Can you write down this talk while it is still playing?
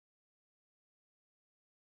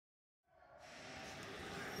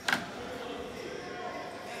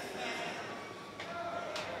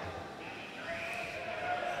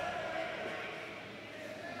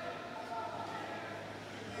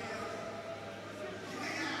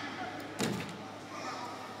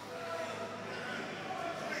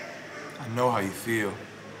know how you feel.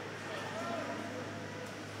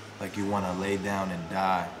 Like you want to lay down and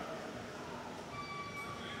die.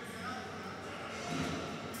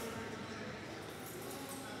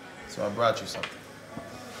 So I brought you something.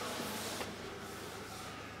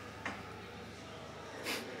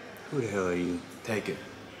 Who the hell are you? Take it.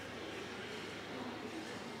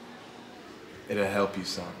 It'll help you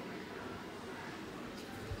some.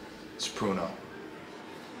 It's Pruno.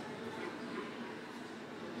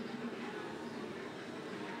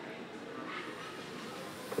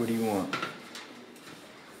 What do you want?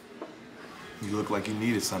 You look like you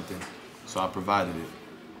needed something, so I provided it.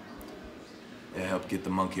 It'll help get the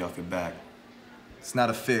monkey off your back. It's not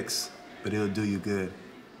a fix, but it'll do you good.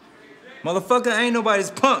 Motherfucker, I ain't nobody's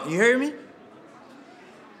punk, you hear me?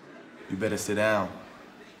 You better sit down,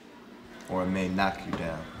 or it may knock you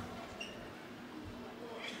down.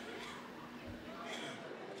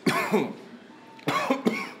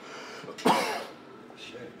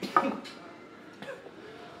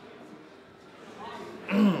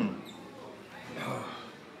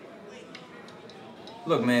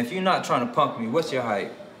 Look, man, if you're not trying to punk me, what's your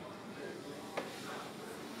height?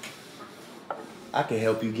 I can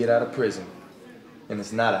help you get out of prison, and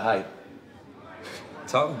it's not a height.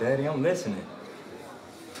 Talk, Daddy, I'm listening.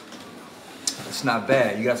 It's not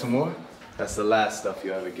bad. You got some more? That's the last stuff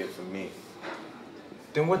you ever get from me.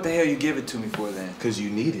 Then what the hell you give it to me for then? Because you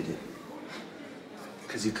needed it.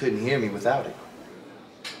 Because you couldn't hear me without it.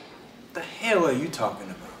 What the hell are you talking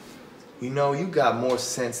about? You know, you got more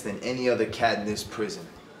sense than any other cat in this prison.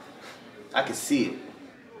 I can see it.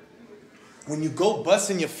 When you go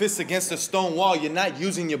busting your fists against a stone wall, you're not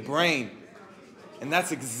using your brain. And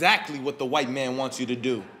that's exactly what the white man wants you to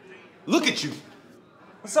do. Look at you.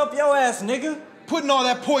 What's up your ass, nigga? Putting all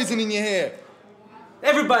that poison in your hair.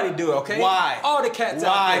 Everybody do it, okay? Why? All the cats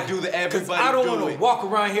Why out there. do the everybody do it? I don't want to walk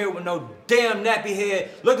around here with no damn nappy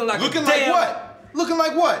head looking like Looking a like damn... what? Looking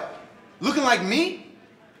like what? Looking like me?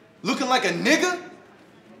 Looking like a nigga?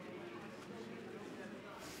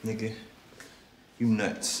 Nigga, you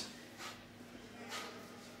nuts.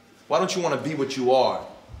 Why don't you want to be what you are?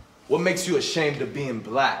 What makes you ashamed of being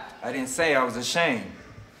black? I didn't say I was ashamed.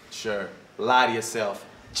 Sure, lie to yourself,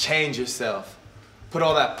 change yourself. Put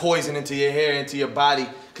all that poison into your hair, into your body,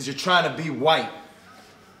 because you're trying to be white.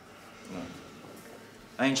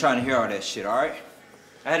 I ain't trying to hear all that shit, all right?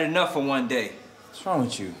 I had enough for one day. What's wrong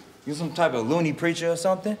with you? You some type of loony preacher or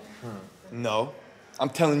something? No, I'm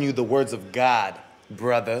telling you the words of God,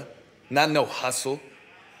 brother. Not no hustle.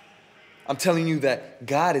 I'm telling you that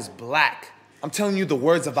God is black. I'm telling you the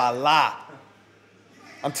words of Allah.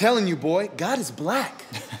 I'm telling you, boy, God is black.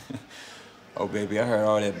 Oh, baby, I heard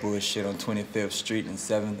all that bullshit on 25th Street and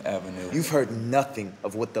 7th Avenue. You've heard nothing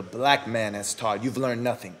of what the black man has taught. You've learned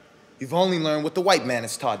nothing. You've only learned what the white man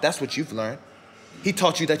has taught. That's what you've learned. He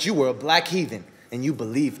taught you that you were a black heathen, and you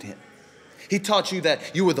believed him. He taught you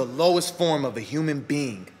that you were the lowest form of a human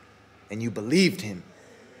being, and you believed him.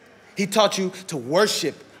 He taught you to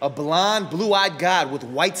worship a blonde, blue-eyed God with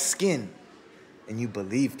white skin, and you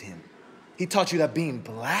believed him. He taught you that being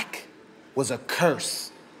black was a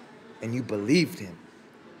curse, and you believed him.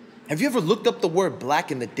 Have you ever looked up the word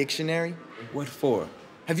black in the dictionary? What for?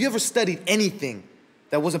 Have you ever studied anything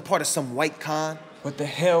that wasn't part of some white con? What the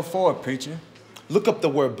hell for, preacher? Look up the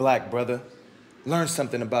word black, brother. Learn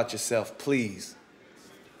something about yourself, please.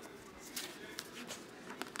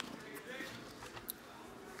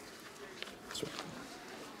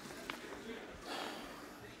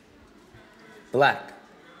 Black.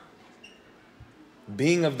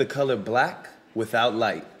 Being of the color black without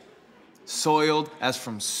light. Soiled as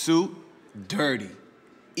from soot, dirty,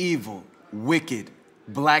 evil, wicked,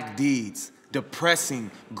 black deeds, depressing,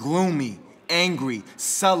 gloomy, angry,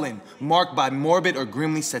 sullen, marked by morbid or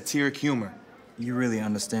grimly satiric humor. You really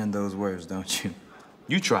understand those words, don't you?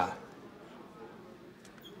 You try.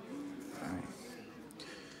 All right.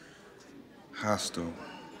 Hostile,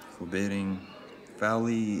 forbidding,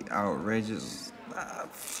 foully outrageous.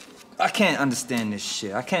 I can't understand this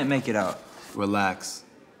shit. I can't make it out. Relax.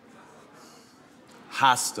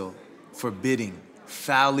 Hostile, forbidding,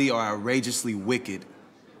 foully or outrageously wicked,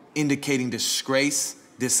 indicating disgrace,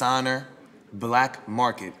 dishonor, black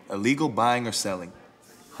market, illegal buying or selling.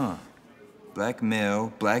 Huh. Black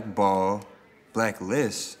male, black ball, black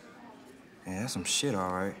list. Yeah, that's some shit,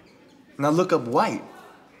 all right. Now look up white.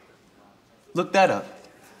 Look that up.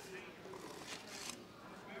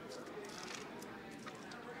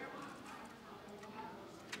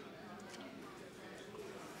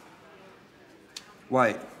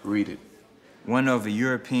 White. Read it. One of a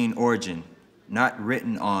European origin, not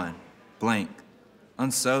written on, blank,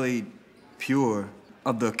 unsullied, pure,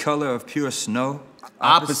 Of the color of pure snow.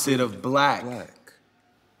 Opposite of black. Black.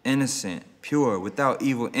 Innocent, pure, without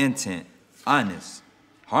evil intent. Honest,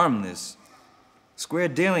 harmless. Square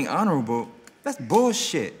dealing, honorable. That's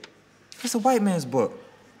bullshit. It's a white man's book.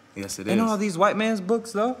 Yes, it is. Ain't all these white man's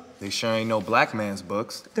books, though? They sure ain't no black man's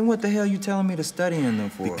books. Then what the hell you telling me to study in them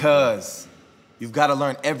for? Because you've got to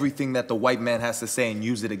learn everything that the white man has to say and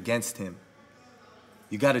use it against him.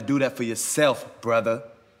 You got to do that for yourself, brother.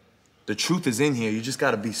 The truth is in here. You just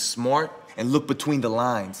got to be smart and look between the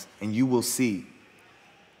lines, and you will see.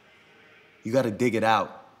 You got to dig it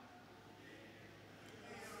out.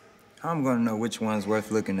 How I'm gonna know which one's worth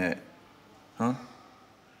looking at? Huh?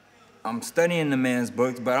 I'm studying the man's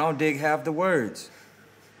books, but I don't dig half the words.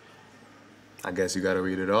 I guess you got to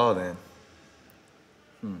read it all then.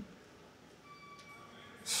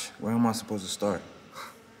 Where am I supposed to start?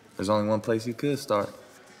 There's only one place you could start.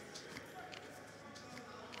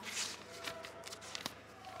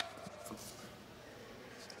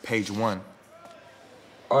 Page 1.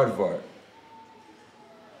 Aardvark.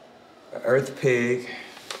 Earth pig,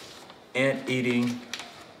 ant-eating,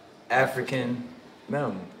 African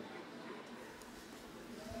mountain.